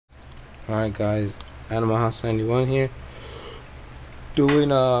Alright guys, Animal House 91 here,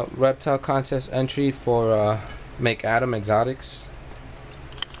 doing a reptile contest entry for Mcadamexotics.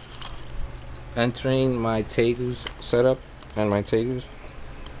 Entering my tegus setup and my tegus.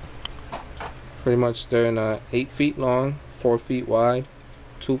 Pretty much they're in 8 feet long, 4 feet wide,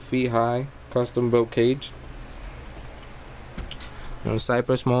 2 feet high, custom built cage. On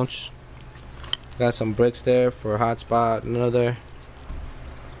cypress mulch. Got some bricks there for a hotspot, another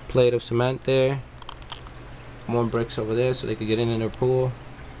plate of cement there, more bricks over there so they could get in their pool.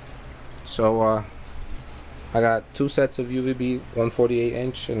 So I got 2 sets of UVB, 148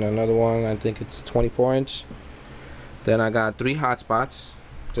 inch and another one, I think it's 24 inch. Then I got 3 hotspots.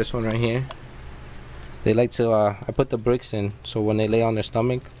 This one right here. They like to I put the bricks in so when they lay on their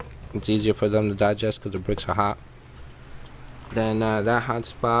stomach it's easier for them to digest because the bricks are hot. Then that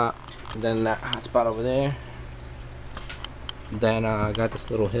hotspot, then that hotspot over there. Then I got this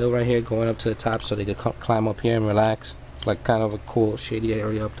little hill right here going up to the top so they could climb up here and relax. It's like kind of a cool shady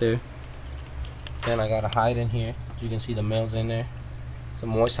area up there. Then I got a hide in here. You can see the males in there. The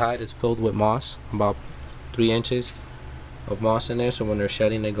moist hide is filled with moss, about 3 inches of moss in there, so when they're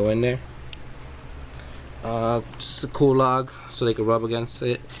shedding they go in there. Just a cool log so they can rub against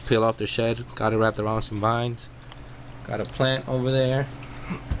it, peel off their shed. Got it wrapped around some vines. Got a plant over there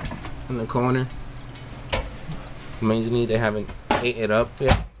in the corner. Amazingly, they haven't ate it up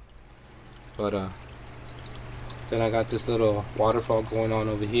yet. But then I got this little waterfall going on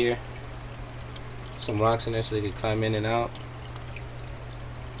over here. Some rocks in there so they can climb in and out.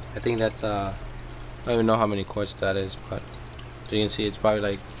 I think that's I don't even know how many quarts that is, but you can see it's probably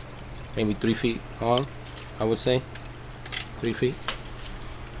like maybe 3 feet long, I would say. 3 feet.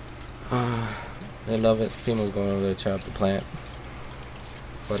 They love it. Female's going over there to tear up the plant.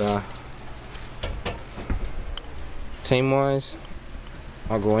 But tame wise,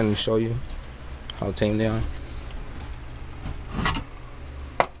 I'll go in and show you how tame they are.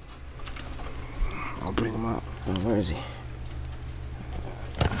 I'll bring him out. Oh, where is he?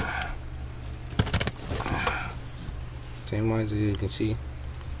 Tame wise, as you can see,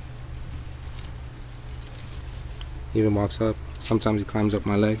 he even walks up. Sometimes he climbs up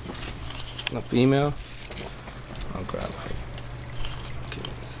my leg. A female, I'll grab her. Give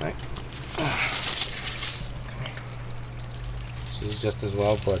me a sec. She's just as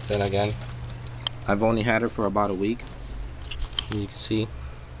well, but then again, I've only had her for about a week. You can see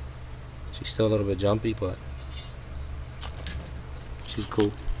she's still a little bit jumpy, but she's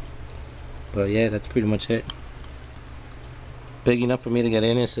cool. But yeah, that's pretty much it. Big enough for me to get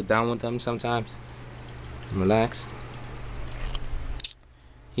in and sit down with them sometimes and relax.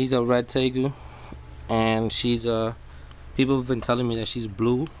 He's a red tegu, and she's people have been telling me that she's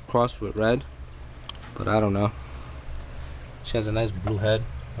blue crossed with red, but I don't know. She has a nice blue head.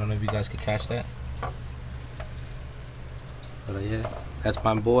 I don't know if you guys could catch that. But yeah, that's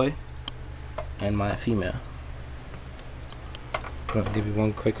my boy and my female. I'll give you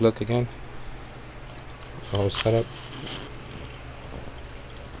one quick look again. The whole setup.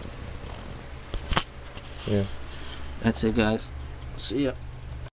 Yeah, that's it guys. See ya.